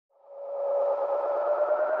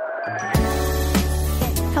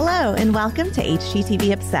Hello, and welcome to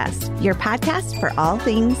HGTV Obsessed, your podcast for all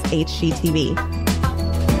things HGTV.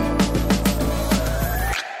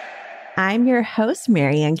 I'm your host,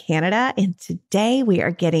 Marianne Canada, and today we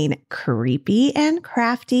are getting creepy and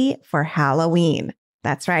crafty for Halloween.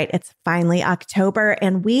 That's right, it's finally October,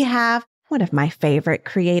 and we have one of my favorite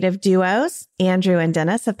creative duos, Andrew and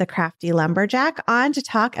Dennis of the Crafty Lumberjack, on to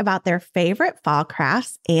talk about their favorite fall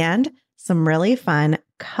crafts and some really fun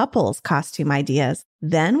couples costume ideas.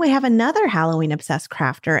 Then we have another Halloween-obsessed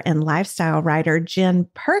crafter and lifestyle writer, Jen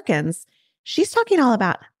Perkins. She's talking all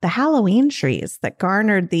about the Halloween trees that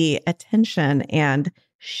garnered the attention and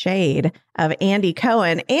shade of Andy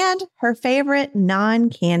Cohen and her favorite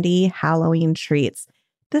non-candy Halloween treats.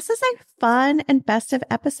 This is a fun and festive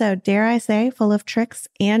episode, dare I say, full of tricks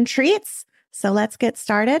and treats. So let's get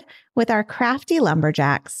started with our crafty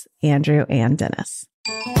lumberjacks, Andrew and Dennis.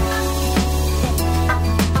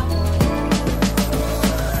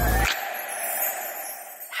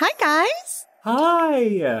 Hi, guys.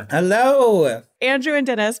 Hi. Hello. Andrew and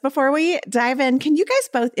Dennis, before we dive in, can you guys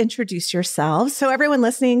both introduce yourselves so everyone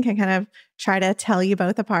listening can kind of try to tell you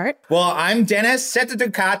both apart? Well, I'm Dennis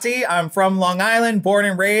Setaducati. I'm from Long Island, born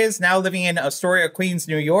and raised, now living in Astoria, Queens,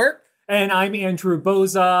 New York. And I'm Andrew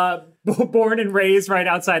Boza, born and raised right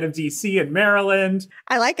outside of DC in Maryland.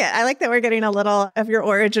 I like it. I like that we're getting a little of your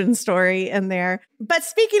origin story in there. But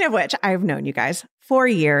speaking of which, I've known you guys for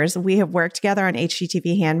years. We have worked together on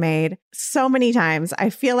HGTV Handmade so many times. I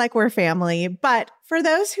feel like we're family. But for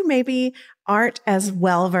those who maybe aren't as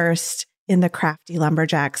well-versed in the Crafty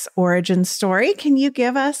Lumberjacks origin story, can you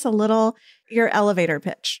give us a little, your elevator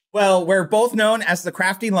pitch? Well, we're both known as the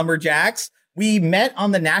Crafty Lumberjacks. We met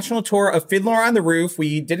on the national tour of Fiddler on the Roof.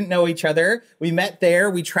 We didn't know each other. We met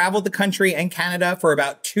there. We traveled the country and Canada for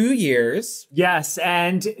about 2 years. Yes.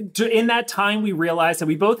 And in that time, we realized that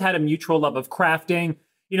we both had a mutual love of crafting.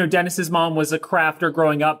 You know, Dennis's mom was a crafter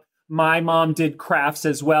growing up. My mom did crafts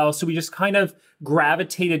as well. So we just kind of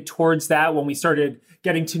gravitated towards that when we started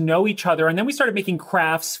getting to know each other. And then we started making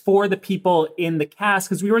crafts for the people in the cast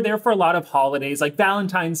because we were there for a lot of holidays like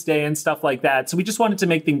Valentine's Day and stuff like that. So we just wanted to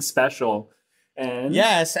make things special. And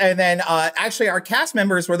yes. And then actually our cast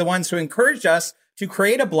members were the ones who encouraged us to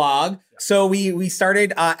create a blog. So we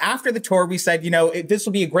started after the tour, we said, you know, this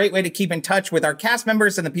will be a great way to keep in touch with our cast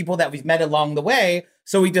members and the people that we've met along the way.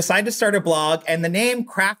 So we decided to start a blog, and the name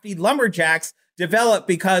Crafty Lumberjacks developed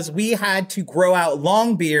because we had to grow out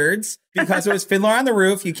long beards because it was Fiddler on the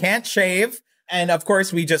Roof. You can't shave. And of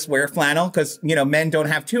course, we just wear flannel because, you know, men don't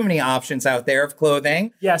have too many options out there of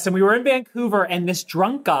clothing. Yes, and we were in Vancouver, and this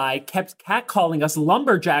drunk guy kept catcalling us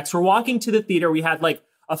lumberjacks. We're walking to the theater. We had like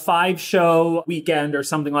a 5-show weekend or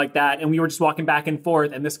something like that. And we were just walking back and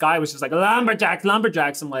forth. And this guy was just like, lumberjacks,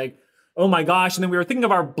 lumberjacks. I'm like, oh my gosh. And then we were thinking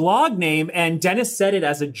of our blog name, and Dennis said it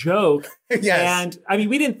as a joke. Yes. And I mean,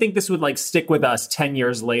 we didn't think this would like stick with us 10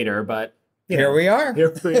 years later, but here we are.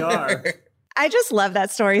 Here we are. I just love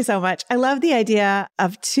that story so much. I love the idea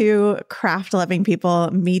of two craft-loving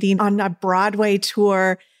people meeting on a Broadway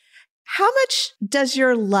tour. How much does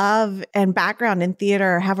your love and background in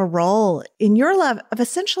theater have a role in your love of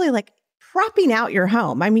essentially like propping out your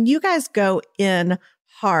home? I mean, you guys go in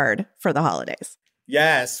hard for the holidays.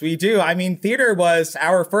 Yes, we do. I mean, theater was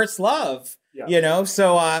our first love, you know,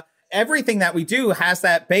 so everything that we do has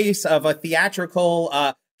that base of a theatrical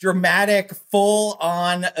dramatic,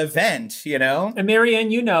 full-on event, you know? And Marianne,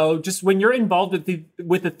 you know, just when you're involved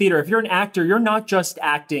with the theater, if you're an actor, you're not just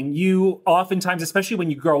acting. You oftentimes, especially when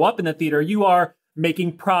you grow up in the theater, you are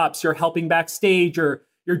making props, you're helping backstage, or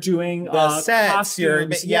you're doing the sets,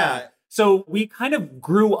 costumes. So we kind of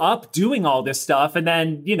grew up doing all this stuff. And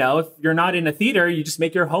then, you know, if you're not in a theater, you just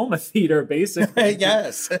make your home a theater, basically.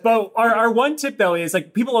 Yes. But our one tip, though, is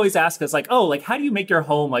like people always ask us like, oh, like, how do you make your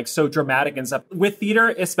home like so dramatic and stuff? With theater,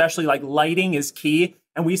 especially like lighting is key.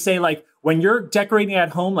 And we say like, when you're decorating at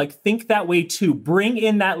home, like think that way too. Bring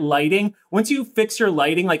in that lighting. Once you fix your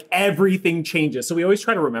lighting, like everything changes. So we always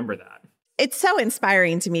try to remember that. It's so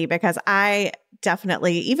inspiring to me because I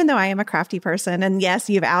definitely, even though I am a crafty person, and yes,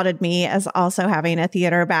 you've outed me as also having a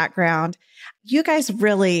theater background, you guys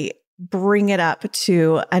really bring it up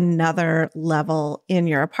to another level in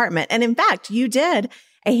your apartment. And in fact, you did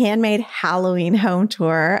a handmade Halloween home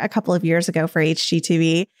tour a couple of years ago for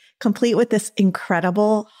HGTV, complete with this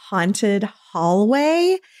incredible haunted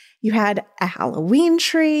hallway. You had a Halloween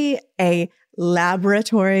tree, a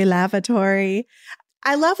laboratory lavatory.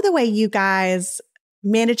 I love the way you guys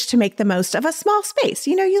managed to make the most of a small space.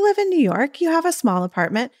 You know, you live in New York, you have a small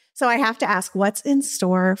apartment. So I have to ask, what's in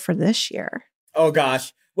store for this year? Oh,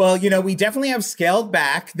 gosh. Well, we definitely have scaled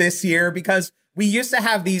back this year because we used to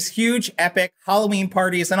have these huge, epic Halloween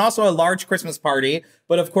parties and also a large Christmas party.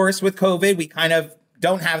 But of course, with COVID, we kind of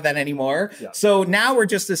don't have that anymore. Yeah. So now we're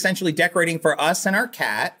just essentially decorating for us and our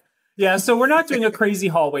cat. Yeah, so we're not doing a crazy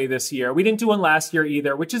hallway this year. We didn't do one last year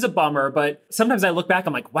either, which is a bummer. But sometimes I look back,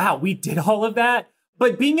 I'm like, wow, we did all of that.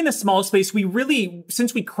 But being in a small space, we really,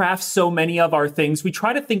 since we craft so many of our things, we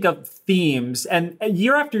try to think of themes. And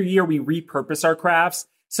year after year, we repurpose our crafts.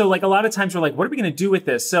 So like a lot of times we're like, what are we going to do with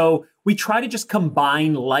this? So we try to just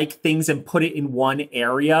combine like things and put it in one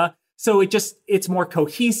area. So it's more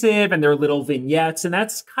cohesive and there are little vignettes. And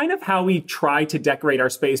that's kind of how we try to decorate our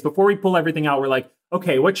space. Before we pull everything out, we're like,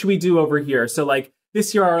 okay, what should we do over here? So like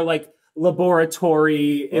this year, our like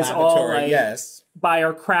laboratory is all like yes, by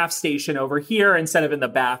our craft station over here instead of in the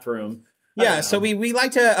bathroom. Yeah, so we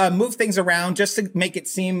like to move things around just to make it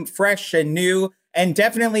seem fresh and new. And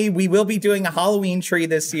definitely we will be doing a Halloween tree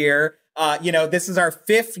this year. This is our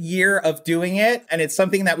 5th year of doing it, and it's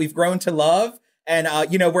something that we've grown to love. And,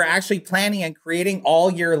 we're actually planning and creating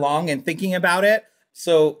all year long and thinking about it.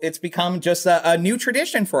 So it's become just a new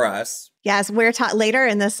tradition for us. Yes, we're later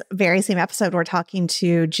in this very same episode, we're talking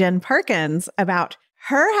to Jen Perkins about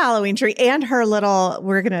her Halloween tree and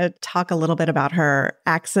we're going to talk a little bit about her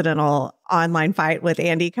accidental online fight with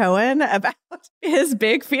Andy Cohen about his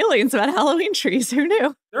big feelings about Halloween trees. Who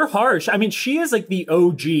knew? They're harsh. I mean, she is like the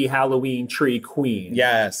OG Halloween tree queen.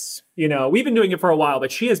 Yes. We've been doing it for a while,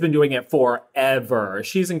 but she has been doing it forever.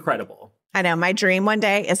 She's incredible. I know. My dream one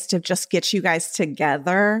day is to just get you guys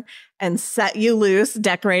together and set you loose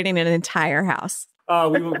decorating an entire house.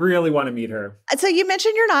 We really want to meet her. So you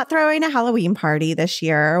mentioned you're not throwing a Halloween party this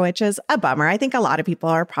year, which is a bummer. I think a lot of people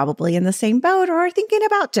are probably in the same boat or are thinking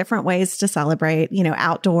about different ways to celebrate,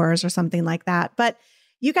 outdoors or something like that. But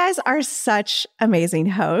you guys are such amazing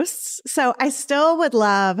hosts. So I still would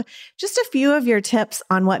love just a few of your tips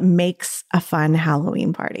on what makes a fun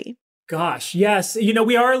Halloween party. Gosh, yes.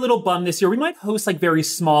 We are a little bummed this year. We might host like very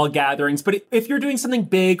small gatherings, but if you're doing something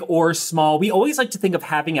big or small, we always like to think of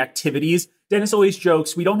having activities. Dennis always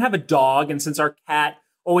jokes, we don't have a dog. And since our cat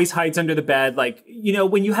always hides under the bed, like,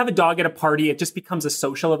 when you have a dog at a party, it just becomes a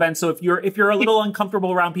social event. So if you're a little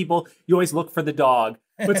uncomfortable around people, you always look for the dog.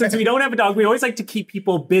 But since we don't have a dog, we always like to keep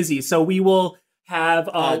people busy. So we will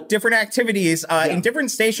have different activities in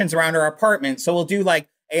different stations around our apartment. So we'll do like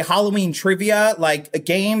a Halloween trivia, like a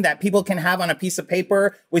game that people can have on a piece of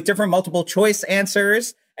paper with different multiple choice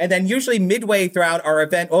answers. And then usually midway throughout our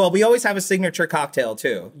event, we always have a signature cocktail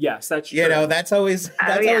too. Yes, that's true. That's always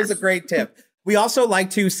a great tip. We also like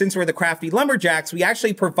to, since we're the Crafty Lumberjacks, we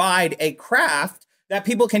actually provide a craft that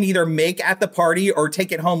people can either make at the party or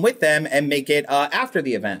take it home with them and make it after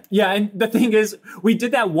the event. Yeah, and the thing is, we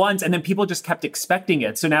did that once and then people just kept expecting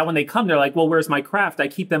it. So now when they come, they're like, well, where's my craft? I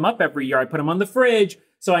keep them up every year. I put them on the fridge.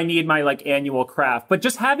 So I need my like annual craft. But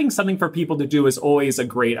just having something for people to do is always a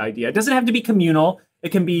great idea. It doesn't have to be communal. It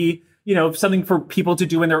can be, something for people to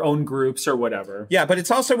do in their own groups or whatever. Yeah, but it's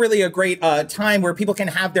also really a great time where people can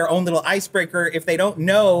have their own little icebreaker. If they don't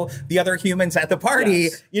know the other humans at the party,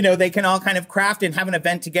 yes, they can all kind of craft and have an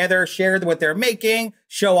event together, share what they're making,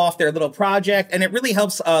 show off their little project. And it really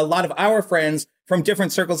helps a lot of our friends from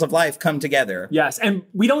different circles of life come together. Yes. And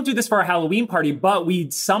we don't do this for our Halloween party, but we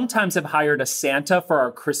sometimes have hired a Santa for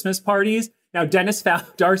our Christmas parties. Now, Dennis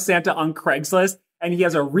found our Santa on Craigslist and he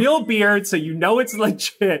has a real beard. So it's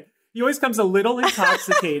legit. He always comes a little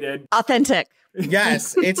intoxicated. Authentic.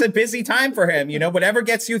 Yes, it's a busy time for him, whatever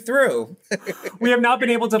gets you through. We have not been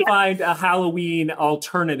able to find a Halloween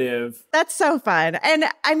alternative. That's so fun. And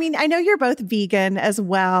I mean, I know you're both vegan as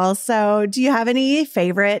well. So do you have any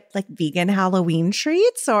favorite like vegan Halloween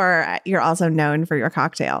treats, or you're also known for your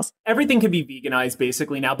cocktails? Everything can be veganized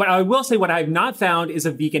basically now. But I will say what I've not found is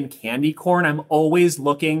a vegan candy corn. I'm always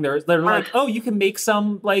looking. They're like, oh, you can make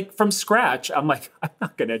some like from scratch. I'm like, I'm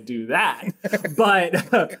not going to do that.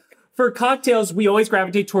 But for cocktails, we always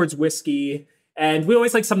gravitate towards whiskey, and we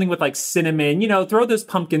always like something with like cinnamon, throw those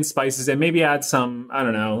pumpkin spices in, maybe add some, I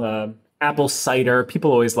don't know, apple cider.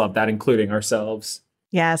 People always love that, including ourselves.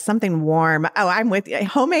 Yeah, something warm. Oh, I'm with you.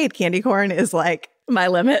 Homemade candy corn is like my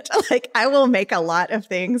limit. Like I will make a lot of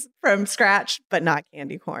things from scratch, but not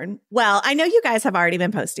candy corn. Well, I know you guys have already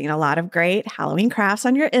been posting a lot of great Halloween crafts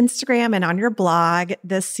on your Instagram and on your blog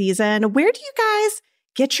this season. Where do you guys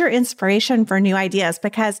get your inspiration for new ideas?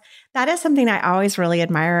 Because that is something I always really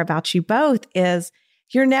admire about you both is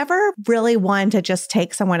you're never really one to just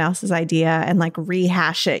take someone else's idea and like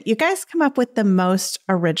rehash it. You guys come up with the most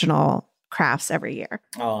original crafts every year.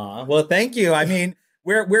 Aw, well, thank you. I mean,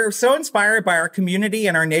 We're so inspired by our community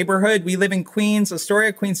and our neighborhood. We live in Queens,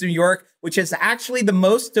 Astoria, Queens, New York, which is actually the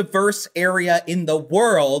most diverse area in the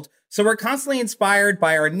world. So we're constantly inspired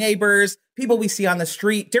by our neighbors, people we see on the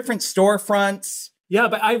street, different storefronts. Yeah,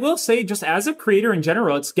 but I will say, just as a creator in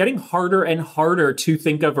general, it's getting harder and harder to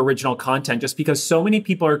think of original content just because so many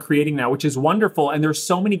people are creating now, which is wonderful. And there's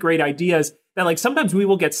so many great ideas that like sometimes we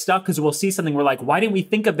will get stuck because we'll see something. We're like, why didn't we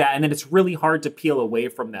think of that? And then it's really hard to peel away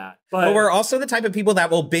from that. But we're also the type of people that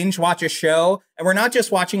will binge watch a show. And we're not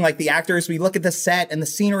just watching like the actors. We look at the set and the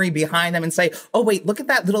scenery behind them and say, oh, wait, look at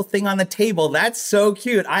that little thing on the table. That's so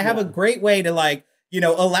cute. I have a great way to like,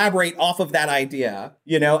 elaborate off of that idea,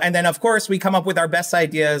 and then of course we come up with our best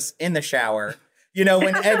ideas in the shower,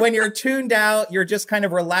 when you're tuned out, you're just kind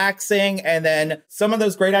of relaxing. And then some of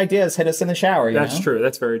those great ideas hit us in the shower. That's true.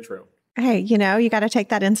 That's very true. Hey, you got to take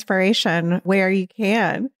that inspiration where you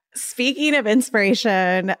can. Speaking of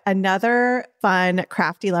inspiration, another fun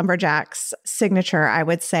Crafty Lumberjacks signature, I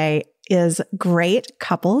would say, is great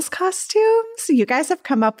couples costumes. You guys have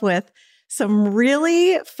come up with some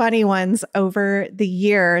really funny ones over the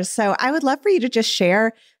years. So I would love for you to just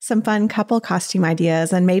share some fun couple costume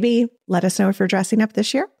ideas and maybe let us know if you're dressing up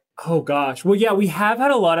this year. Oh, gosh. Well, yeah, we have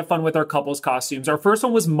had a lot of fun with our couples costumes. Our first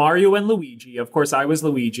one was Mario and Luigi. Of course, I was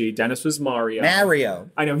Luigi. Dennis was Mario.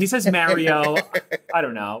 I know. He says Mario. I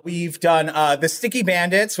don't know. We've done the Sticky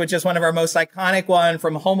Bandits, which is one of our most iconic one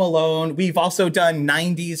from Home Alone. We've also done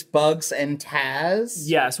 90s Bugs and Taz.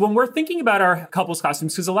 Yes. When we're thinking about our couples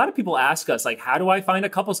costumes, because a lot of people ask us, like, how do I find a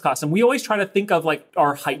couples costume? We always try to think of, like,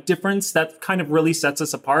 our height difference. That kind of really sets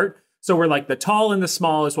us apart. So we're like the tall and the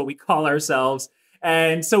small is what we call ourselves.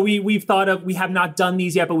 And so we have not done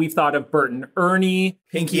these yet, but we've thought of Bert and Ernie.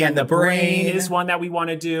 Pinky and the Brain is one that we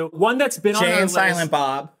want to do. One that's been on our list. Jay and Silent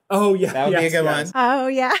Bob. Oh, yeah. That would be a good one. Oh,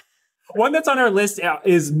 yeah. One that's on our list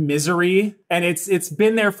is Misery. And it's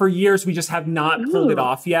been there for years. We just have not pulled it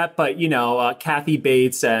off yet. But, Kathy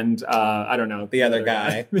Bates and, I don't know. The other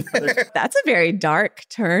guy. That's a very dark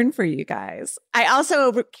turn for you guys. I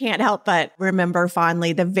also can't help but remember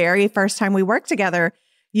fondly the very first time we worked together.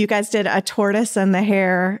 You guys did a tortoise and the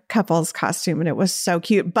hare couples costume, and it was so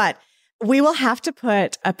cute. But we will have to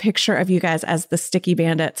put a picture of you guys as the Sticky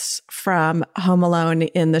Bandits from Home Alone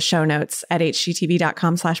in the show notes at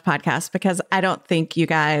hgtv.com/podcast, because I don't think you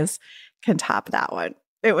guys can top that one.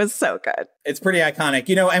 It was so good. It's pretty iconic,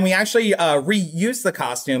 and we actually reuse the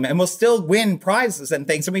costume and we'll still win prizes and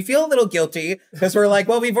things. And we feel a little guilty because we're like,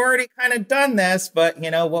 well, we've already kind of done this, but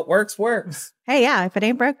what works, works. Hey, yeah, if it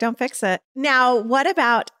ain't broke, don't fix it. Now, what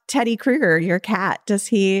about Teddy Krueger, your cat? Does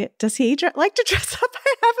he like to dress up?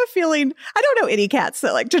 I have a feeling, I don't know any cats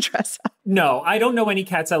that like to dress up. No, I don't know any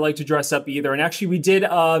cats that like to dress up either. And actually, we did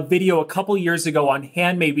a video a couple years ago on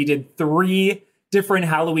Handmade. We did 3 different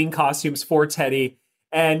Halloween costumes for Teddy.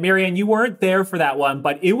 And Marianne, you weren't there for that one,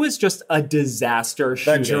 but it was just a disaster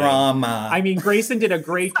shooting. The drama. I mean, Grayson did a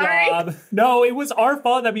great job. No, it was our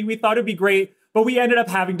fault. I mean, we thought it'd be great, but we ended up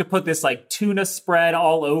having to put this like tuna spread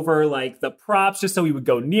all over like the props just so we would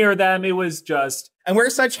go near them. It was just... And we're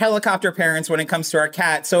such helicopter parents when it comes to our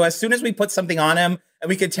cat. So as soon as we put something on him and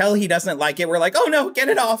we could tell he doesn't like it, we're like, oh no, get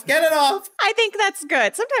it off, get it off. I think that's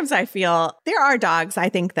good. Sometimes I feel there are dogs, I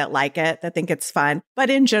think, that like it, that think it's fun.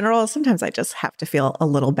 But in general, sometimes I just have to feel a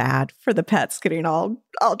little bad for the pets getting all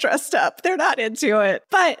dressed up. They're not into it.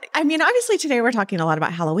 But I mean, obviously today we're talking a lot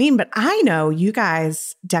about Halloween, but I know you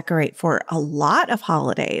guys decorate for a lot of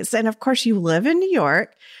holidays. And of course, you live in New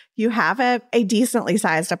York. You have a decently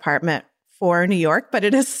sized apartment for New York, but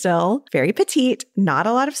it is still very petite, not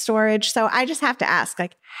a lot of storage. So I just have to ask,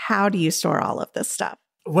 like, how do you store all of this stuff?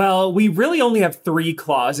 Well, we really only have 3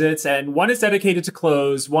 closets, and one is dedicated to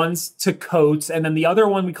clothes, one's to coats, and then the other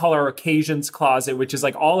one we call our occasions closet, which is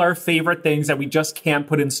like all our favorite things that we just can't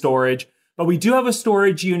put in storage. But we do have a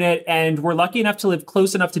storage unit, and we're lucky enough to live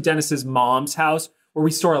close enough to Dennis's mom's house where we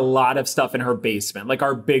store a lot of stuff in her basement, like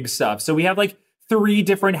our big stuff. So we have like 3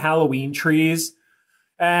 different Halloween trees.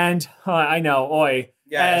 And I know, oi.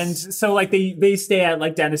 Yes. And so like they stay at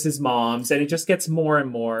like Dennis's mom's, and it just gets more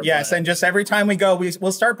and more. Yes. But... And just every time we go,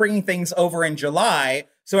 we'll start bringing things over in July.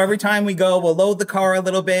 So every time we go, we'll load the car a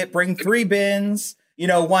little bit, bring 3 bins,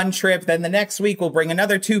 one trip. Then the next week we'll bring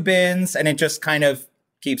another 2 bins, and it just kind of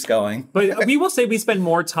keeps going. But we will say we spend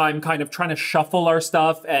more time kind of trying to shuffle our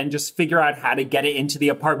stuff and just figure out how to get it into the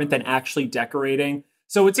apartment than actually decorating.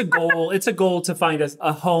 So it's a goal. It's a goal to find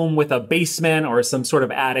a home with a basement or some sort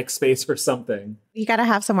of attic space or something. You got to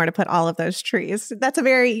have somewhere to put all of those trees.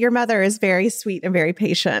 Your mother is very sweet and very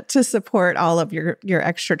patient to support all of your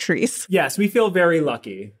extra trees. Yes, we feel very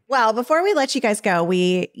lucky. Well, before we let you guys go,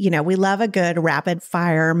 we love a good rapid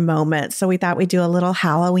fire moment. So we thought we'd do a little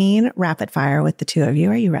Halloween rapid fire with the two of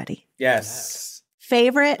you. Are you ready? Yes.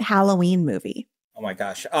 Favorite Halloween movie? Oh my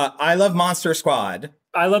gosh. I love Monster Squad.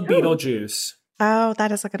 I love Beetlejuice. Oh,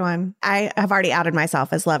 that is a good one. I have already outed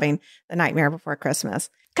myself as loving The Nightmare Before Christmas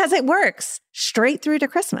because it works straight through to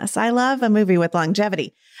Christmas. I love a movie with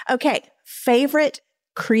longevity. Okay, favorite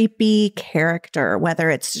creepy character, whether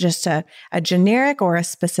it's just a generic or a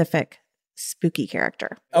specific spooky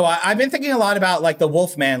character. Oh, I've been thinking a lot about like the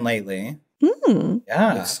Wolfman lately.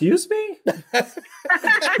 Yeah. Excuse me?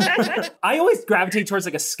 I always gravitate towards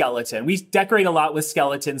like a skeleton. We decorate a lot with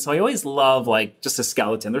skeletons, so I always love like just a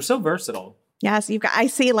skeleton. They're so versatile. Yes, I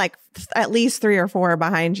see like at least 3 or 4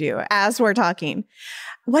 behind you as we're talking.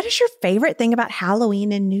 What is your favorite thing about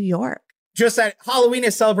Halloween in New York? Just that Halloween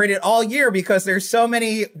is celebrated all year because there's so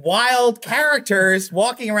many wild characters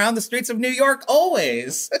walking around the streets of New York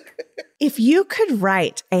always. If you could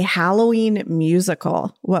write a Halloween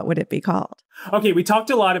musical, what would it be called? Okay, we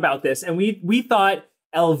talked a lot about this, and we thought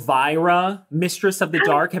Elvira, Mistress of the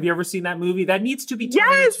Dark. Have you ever seen that movie? That needs to be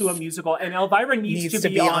turned into a musical, and Elvira needs to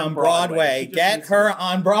be on Broadway. Get her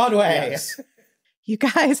on Broadway. Yes. You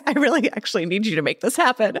guys, I really actually need you to make this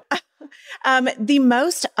happen. The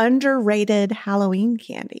most underrated Halloween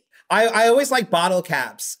candy. I always liked bottle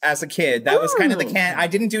caps as a kid. That was kind of the can. I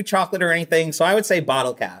didn't do chocolate or anything, so I would say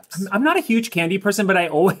bottle caps. I'm not a huge candy person, but I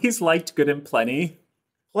always liked Good and Plenty.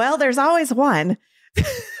 Well, there's always one.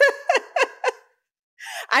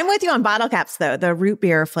 I'm with you on bottle caps, though. The root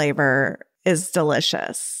beer flavor is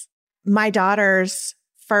delicious. My daughter's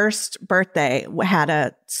first birthday had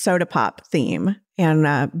a soda pop theme,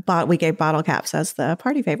 and we gave bottle caps as the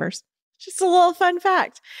party favors. Just a little fun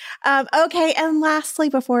fact. Okay, and lastly,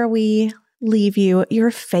 before we leave you, your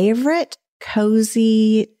favorite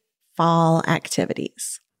cozy fall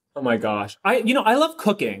activities. Oh my gosh. I love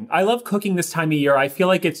cooking. I love cooking this time of year. I feel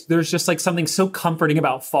like there's just like something so comforting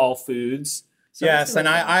about fall foods. So yes, and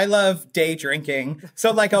I love day drinking.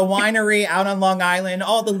 So like a winery out on Long Island,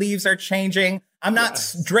 all the leaves are changing. I'm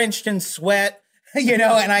not drenched in sweat,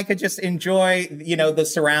 and I could just enjoy, the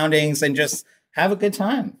surroundings and just have a good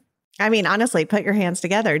time. I mean, honestly, put your hands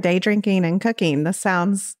together, day drinking and cooking. This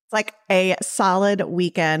sounds like a solid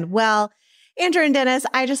weekend. Well, Andrew and Dennis,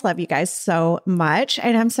 I just love you guys so much.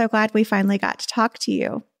 And I'm so glad we finally got to talk to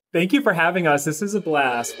you. Thank you for having us. This is a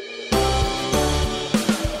blast.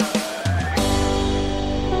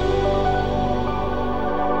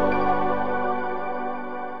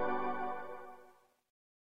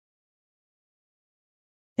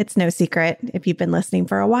 It's no secret, if you've been listening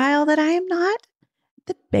for a while, that I am not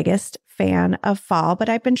the biggest fan of fall, but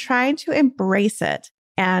I've been trying to embrace it.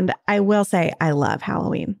 And I will say, I love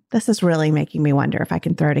Halloween. This is really making me wonder if I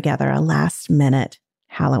can throw together a last minute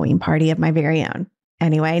Halloween party of my very own.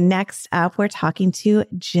 Anyway, next up, we're talking to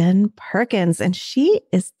Jen Perkins, and she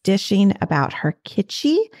is dishing about her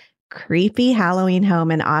kitschy, creepy Halloween home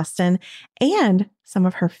in Austin and some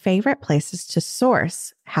of her favorite places to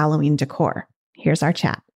source Halloween decor. Here's our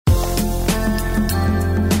chat.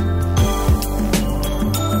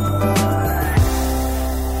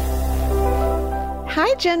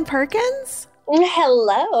 Hi, Jen Perkins.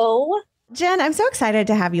 Hello. Jen, I'm so excited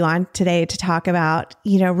to have you on today to talk about,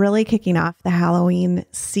 really kicking off the Halloween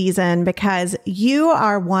season, because you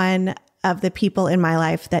are one of the people in my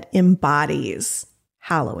life that embodies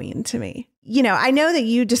Halloween to me. I know that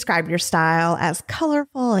you describe your style as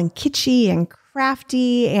colorful and kitschy and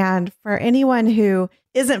crafty. And for anyone who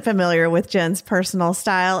isn't familiar with Jen's personal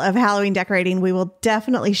style of Halloween decorating, we will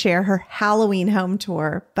definitely share her Halloween home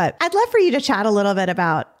tour. But I'd love for you to chat a little bit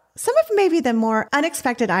about some of maybe the more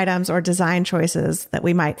unexpected items or design choices that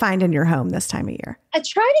we might find in your home this time of year. I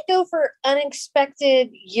try to go for unexpected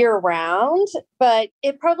year round, but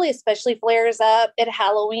it probably especially flares up at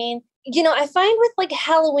Halloween. I find with like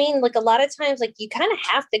Halloween, like a lot of times, like you kind of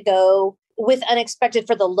have to go with unexpected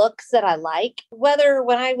for the looks that I like. Whether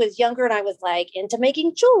when I was younger and I was like into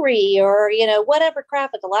making jewelry or, whatever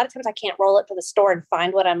craft, like a lot of times I can't roll up to the store and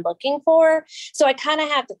find what I'm looking for. So I kind of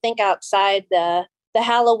have to think outside the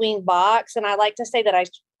Halloween box. And I like to say that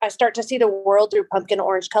I start to see the world through pumpkin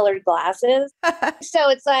orange colored glasses. So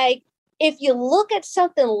it's like, if you look at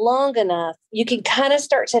something long enough, you can kind of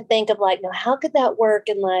start to think of like, now how could that work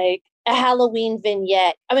in like a Halloween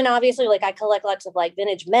vignette? I mean, obviously, like I collect lots of like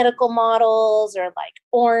vintage medical models or like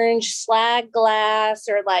orange slag glass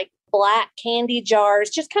or like black candy jars,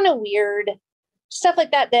 just kind of weird stuff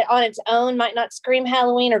like that, that on its own might not scream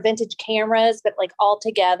Halloween, or vintage cameras, but like all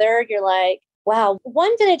together, you're like, wow,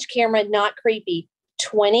 one vintage camera, not creepy.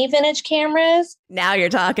 20 vintage cameras. Now you're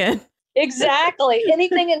talking. Exactly.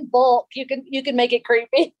 Anything in bulk, you can make it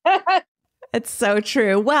creepy. It's so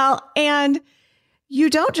true. Well, and you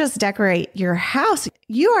don't just decorate your house.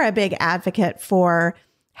 You are a big advocate for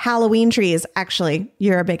Halloween trees. Actually,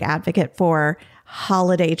 you're a big advocate for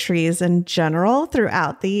holiday trees in general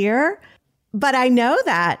throughout the year. But I know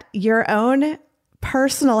that your own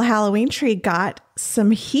personal Halloween tree got some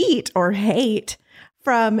heat or hate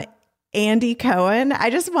from Andy Cohen. I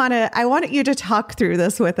want you to talk through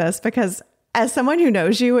this with us, because as someone who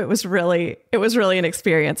knows you, it was really an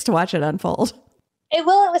experience to watch it unfold. It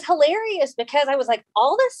was hilarious, because I was like,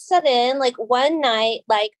 all of a sudden, like one night,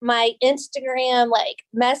 like my Instagram like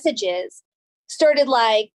messages started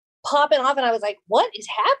like popping off, and I was like, what is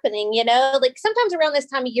happening? You know, like sometimes around this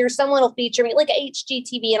time of year, someone will feature me like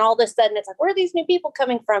HGTV, and all of a sudden it's like, where are these new people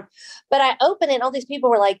coming from? But I open it and all these people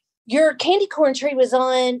were like, your candy corn tree was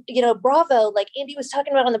on, you know, Bravo, like Andy was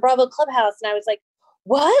talking about on the Bravo Clubhouse. And I was like,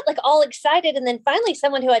 what? Like all excited. And then finally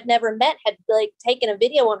someone who I'd never met had like taken a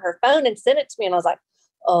video on her phone and sent it to me. And I was like,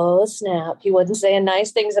 oh snap, he wasn't saying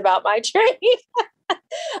nice things about my tree.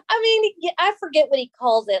 I mean, I forget what he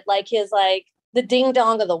calls it, like his like the ding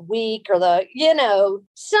dong of the week, or the, you know,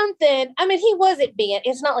 something. I mean, he wasn't being,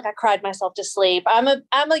 it's not like I cried myself to sleep. I'm a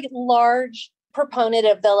large proponent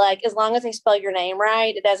of the, like, as long as they spell your name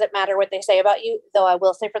right, it doesn't matter what they say about you. Though I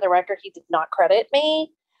will say, for the record, he did not credit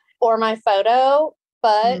me or my photo,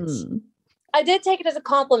 but I did take it as a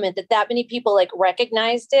compliment that many people like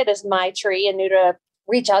recognized it as my tree and knew to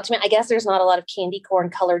reach out to me. I guess there's not a lot of candy corn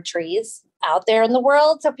colored trees out there in the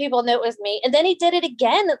world, so people knew it was me. And then he did it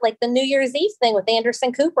again at like the New Year's Eve thing with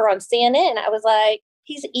Anderson Cooper on CNN. I was like,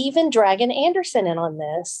 he's even dragging Anderson in on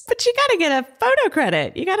this. But you got to get a photo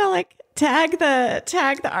credit. You got to like tag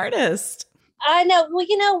the artist. I know. Well,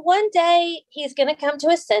 you know, one day he's going to come to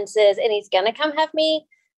his senses, and he's going to come have me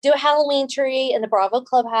do a Halloween tree in the Bravo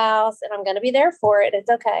Clubhouse, and I'm going to be there for it. It's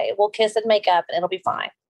okay. We'll kiss and make up, and it'll be fine.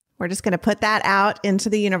 We're just going to put that out into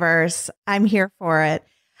the universe. I'm here for it.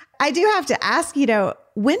 I do have to ask, you know,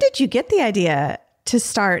 when did you get the idea to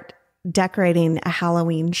start decorating a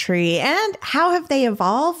Halloween tree, and how have they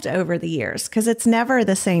evolved over the years? Because it's never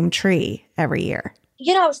the same tree every year.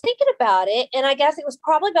 You know, I was thinking about it, and I guess it was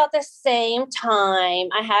probably about the same time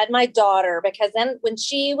I had my daughter, because then when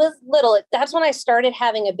she was little, that's when I started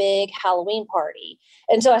having a big Halloween party.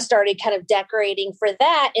 And so I started kind of decorating for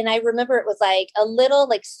that. And I remember it was like a little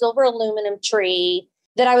like silver aluminum tree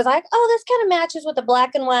that I was like, oh, this kind of matches with the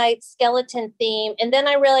black and white skeleton theme. And then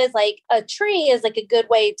I realized like a tree is like a good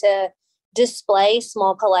way to display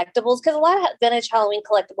small collectibles, because a lot of vintage Halloween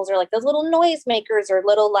collectibles are like those little noisemakers or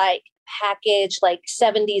little like package like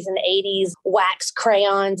 70s and 80s wax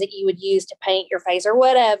crayons that you would use to paint your face or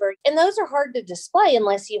whatever. And those are hard to display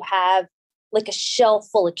unless you have like a shelf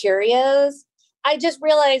full of curios. I just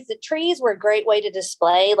realized that trees were a great way to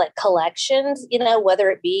display like collections, you know, whether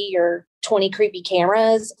it be your 20 creepy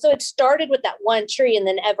cameras. So it started with that one tree, and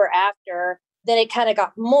then ever after, then it kind of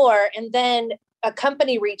got more. And then a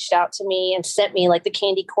company reached out to me and sent me like the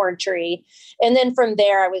candy corn tree. And then from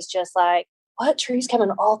there, I was just like, what? Trees come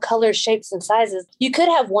in all colors, shapes, and sizes. You could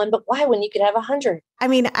have one, but why when you could have 100? I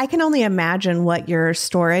mean, I can only imagine what your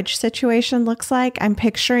storage situation looks like. I'm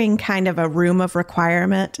picturing kind of a room of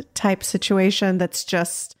requirement type situation that's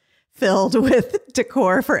just filled with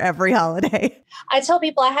decor for every holiday. I tell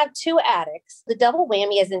people I have 2 attics. The double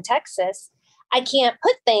whammy is in Texas. I can't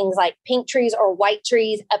put things like pink trees or white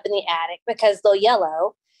trees up in the attic because they'll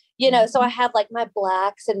yellow. You know, so I have like my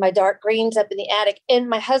blacks and my dark greens up in the attic. And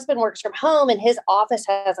my husband works from home, and his office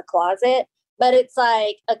has a closet, but it's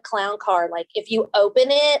like a clown car. Like if you open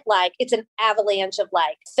it, like it's an avalanche of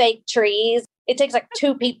like fake trees. It takes like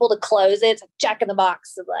 2 people to close it. It's like Jack in the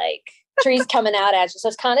Box of like trees coming out at you. So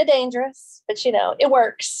it's kind of dangerous, but you know, it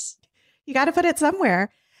works. You got to put it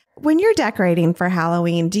somewhere. When you're decorating for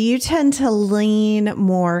Halloween, do you tend to lean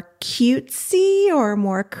more cutesy or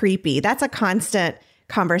more creepy? That's a constant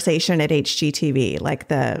conversation at HGTV, like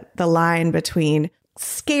the line between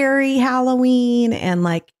scary Halloween and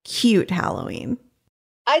like cute Halloween.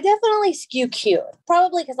 I definitely skew cute,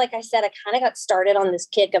 probably because like I said, I kind of got started on this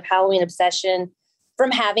kick of Halloween obsession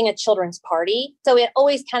from having a children's party. So it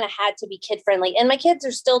always kind of had to be kid friendly. And my kids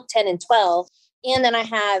are still 10 and 12. And then I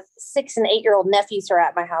have 6 and 8-year-old nephews who are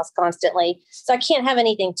at my house constantly. So I can't have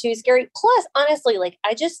anything too scary. Plus, honestly, like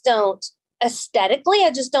I just don't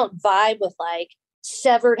vibe with like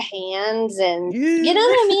severed hands and you know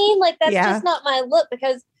what I mean? Like that's just not my look,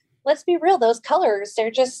 because let's be real, those colors,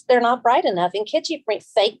 they're not bright enough. And kitschy print,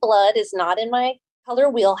 fake blood is not in my color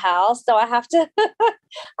wheelhouse. So I have to,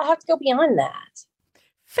 I have to go beyond that.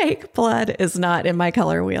 Fake blood is not in my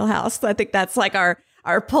color wheelhouse. I think that's like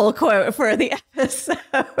our pull quote for the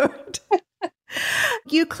episode.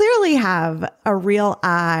 You clearly have a real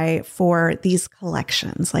eye for these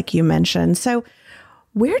collections, like you mentioned. So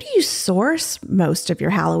where do you source most of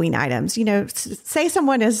your Halloween items? You know, say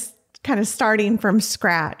someone is kind of starting from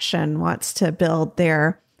scratch and wants to build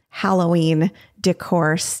their Halloween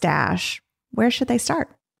decor stash. Where should they start?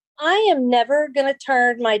 I am never going to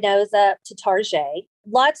turn my nose up to Target.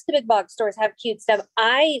 Lots of the big box stores have cute stuff.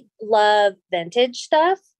 I love vintage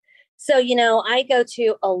stuff. So, you know, I go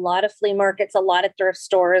to a lot of flea markets, a lot of thrift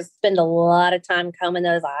stores, spend a lot of time combing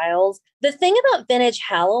those aisles. The thing about vintage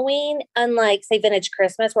Halloween, unlike, say, vintage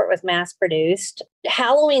Christmas, where it was mass produced,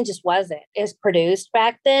 Halloween just wasn't as produced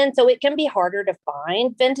back then. So it can be harder to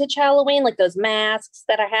find vintage Halloween, like those masks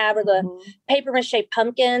that I have or the paper mache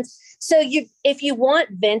pumpkins. So if you want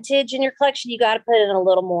vintage in your collection, you got to put in a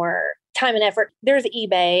little more time and effort. There's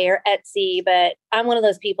eBay or Etsy, but I'm one of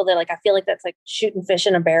those people that I feel like that's like shooting fish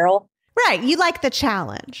in a barrel. Right. You like the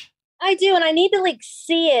challenge. I do. And I need to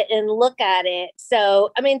see it and look at it. So,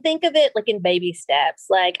 I mean, think of it like in baby steps.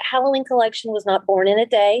 Like Halloween collection was not born in a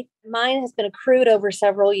day. Mine has been accrued over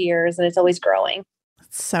several years and it's always growing.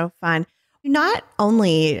 It's so fun. Not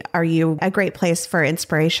only are you a great place for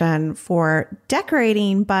inspiration for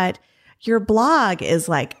decorating, but your blog is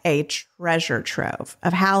like a treasure trove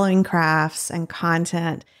of Halloween crafts and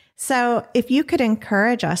content. So if you could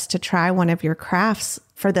encourage us to try one of your crafts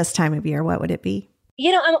for this time of year, what would it be?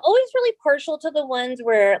 You know, I'm always really partial to the ones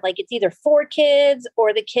where it's either for kids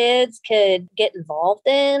or the kids could get involved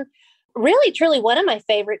in. Really, truly, one of my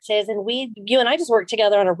favorites is, and you and I just worked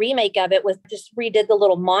together on a remake of it, was just redid the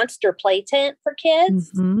little monster play tent for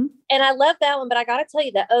kids. Mm-hmm. And I love that one, but I got to tell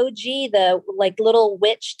you, the OG, the little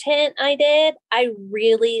witch tent I did, I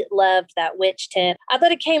really loved that witch tent. I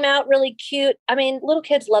thought it came out really cute. I mean, little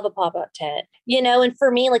kids love a pop-up tent, you know, and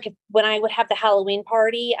for me, when I would have the Halloween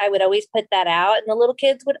party, I would always put that out and the little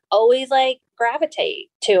kids would always gravitate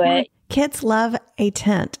to it. Kids love a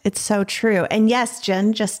tent. It's so true. And yes,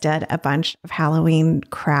 Jen just did a bunch of Halloween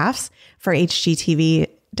crafts for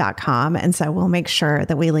hgtv.com. And so we'll make sure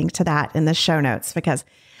that we link to that in the show notes because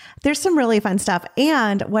there's some really fun stuff.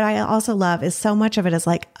 And what I also love is so much of it is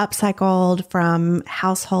upcycled from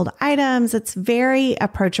household items. It's very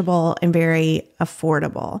approachable and very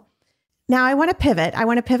affordable. Now I want to pivot. I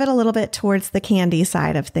want to pivot a little bit towards the candy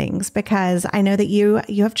side of things because I know that you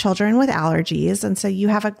have children with allergies. And so you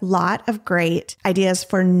have a lot of great ideas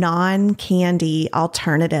for non-candy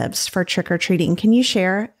alternatives for trick-or-treating. Can you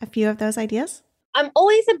share a few of those ideas? I'm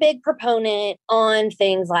always a big proponent on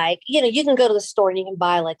things you can go to the store and you can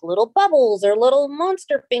buy little bubbles or little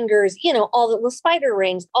monster fingers, all the little spider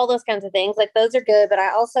rings, all those kinds of things. Those are good. But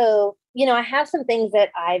I also, I have some things that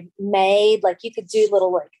I've made, you could do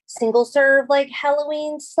little single serve,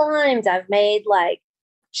 Halloween slimes. I've made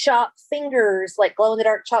chalk fingers, glow in the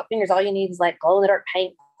dark chalk fingers. All you need is glow in the dark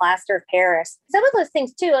paint, plaster of Paris. Some of those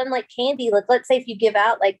things too, unlike candy, let's say if you give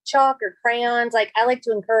out chalk or crayons, I like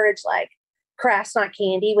to encourage crafts, not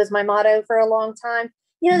candy was my motto for a long time.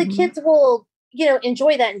 The kids will,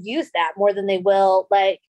 enjoy that and use that more than they will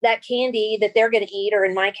that candy that they're going to eat. Or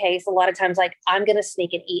in my case, a lot of times, I'm going to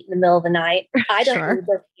sneak and eat in the middle of the night. I don't eat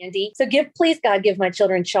their candy. So please God, give my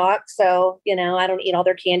children chalk. So, I don't eat all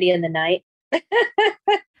their candy in the night. I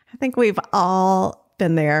think we've all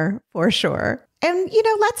been there for sure. And,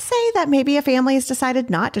 let's say that maybe a family has decided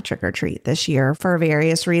not to trick or treat this year for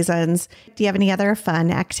various reasons. Do you have any other fun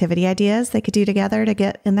activity ideas they could do together to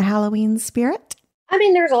get in the Halloween spirit? I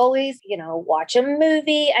mean, there's always, watch a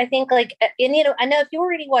movie. I think I know if you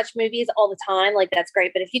already watch movies all the time, that's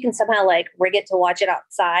great. But if you can somehow rig it to watch it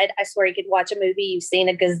outside, I swear you could watch a movie you've seen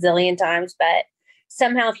a gazillion times. But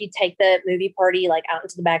somehow if you take the movie party out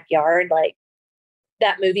into the backyard,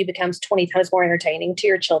 that movie becomes 20 times more entertaining to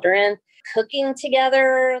your children. Cooking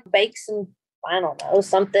together, bake some, I don't know,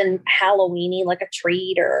 something Halloween-y like a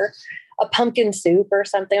treat or a pumpkin soup or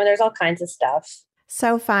something. There's all kinds of stuff.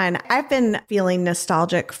 So fun. I've been feeling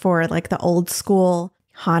nostalgic for the old school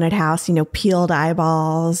haunted house, peeled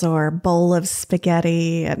eyeballs or bowl of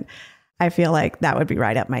spaghetti. And I feel like that would be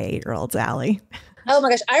right up my 8-year-old's alley. Oh my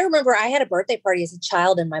gosh. I remember I had a birthday party as a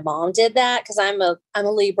child and my mom did that because I'm a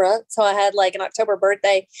Libra. So I had an October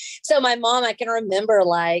birthday. So my mom, I can remember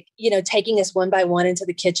taking us one by one into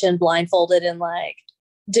the kitchen blindfolded and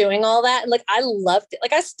doing all that. And I loved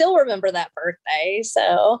it. I still remember that birthday.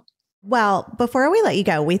 So Well, before we let you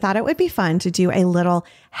go, we thought it would be fun to do a little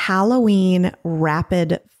Halloween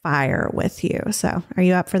rapid fire with you. So are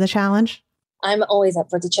you up for the challenge? I'm always up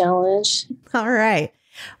for the challenge. All right.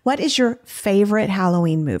 What is your favorite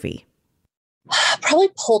Halloween movie? Probably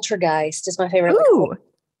Poltergeist is my favorite. Ooh.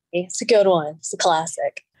 It's a good one. It's a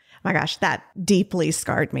classic. My gosh, that deeply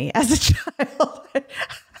scarred me as a child.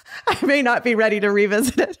 I may not be ready to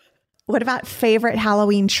revisit it. What about favorite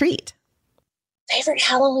Halloween treat? Favorite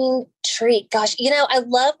Halloween treat? Gosh, I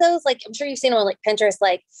love those. Like, I'm sure you've seen them on like Pinterest,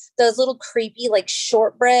 like those little creepy, like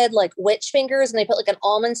shortbread, like witch fingers, and they put like an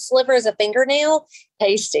almond sliver as a fingernail.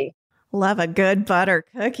 Tasty. Love a good butter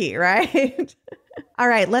cookie, right? All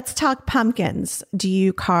right, let's talk pumpkins. Do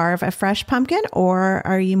you carve a fresh pumpkin or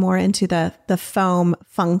are you more into the foam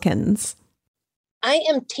funkins? I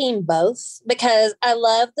am team both because I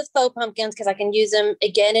love the faux pumpkins because I can use them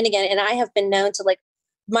again and again. And I have been known to, like,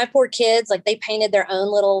 my poor kids, like they painted their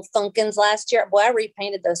own little funkins last year. Boy, I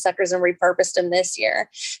repainted those suckers and repurposed them this year.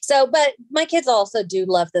 So, but my kids also do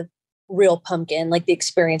love the real pumpkin, like the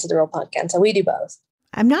experience of the real pumpkin. So we do both.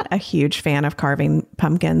 I'm not a huge fan of carving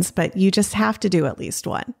pumpkins, but you just have to do at least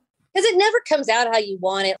one. Because it never comes out how you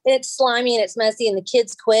want it. It's slimy and it's messy and the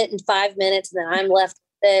kids quit in 5 minutes and then I'm left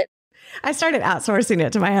with it. I started outsourcing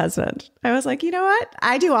it to my husband. I was like, you know what?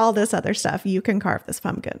 I do all this other stuff. You can carve this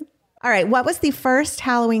pumpkin. All right. What was the first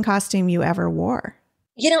Halloween costume you ever wore?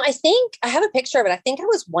 I think I have a picture of it. I think I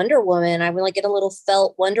was Wonder Woman. I would like get a little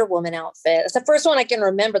felt Wonder Woman outfit. It's the first one I can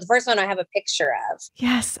remember. The first one I have a picture of.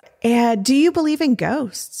 Yes. And do you believe in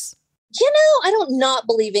ghosts? I don't not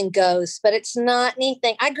believe in ghosts, but it's not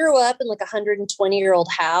anything. I grew up in like a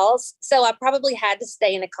 120-year-old house. So I probably had to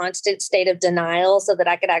stay in a constant state of denial so that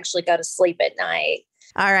I could actually go to sleep at night.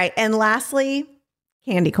 All right. And lastly,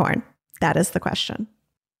 candy corn. That is the question.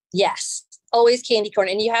 Yes. Always candy corn.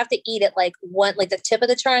 And you have to eat it like the tip of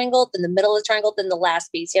the triangle, then the middle of the triangle, then the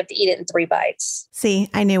last piece. You have to eat it in 3 bites. See,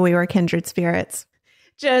 I knew we were kindred spirits.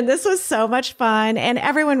 Jen, this was so much fun. And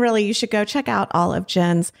everyone, really, you should go check out all of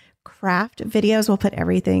Jen's craft videos. We'll put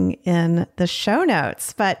everything in the show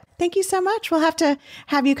notes. But thank you so much. We'll have to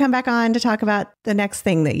have you come back on to talk about the next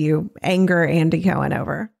thing that you anger Andy Cohen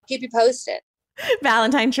over. Keep you posted.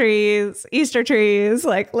 Valentine trees, Easter trees.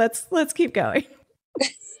 Like, let's keep going.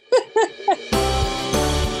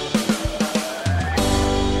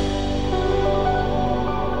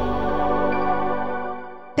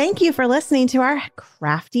 Thank you for listening to our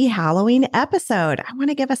crafty Halloween episode. I want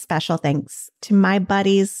to give a special thanks to my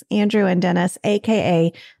buddies, Andrew and Dennis,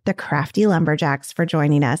 aka the Crafty Lumberjacks, for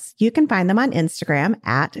joining us. You can find them on Instagram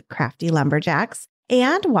at Crafty Lumberjacks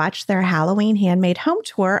and watch their Halloween handmade home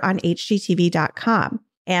tour on hgtv.com.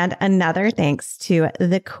 And another thanks to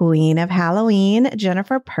the Queen of Halloween,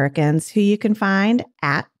 Jennifer Perkins, who you can find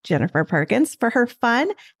at Jennifer Perkins for her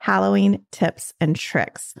fun Halloween tips and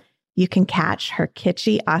tricks. You can catch her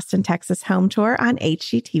kitschy Austin, Texas home tour on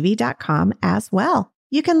hgtv.com as well.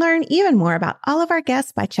 You can learn even more about all of our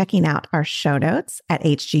guests by checking out our show notes at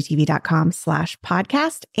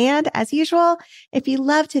hgtv.com/podcast. And as usual, if you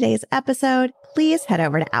love today's episode, please head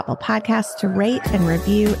over to Apple Podcasts to rate and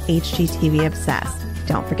review HGTV Obsessed.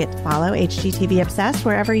 Don't forget to follow HGTV Obsessed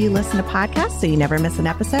wherever you listen to podcasts so you never miss an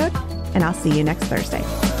episode. And I'll see you next Thursday.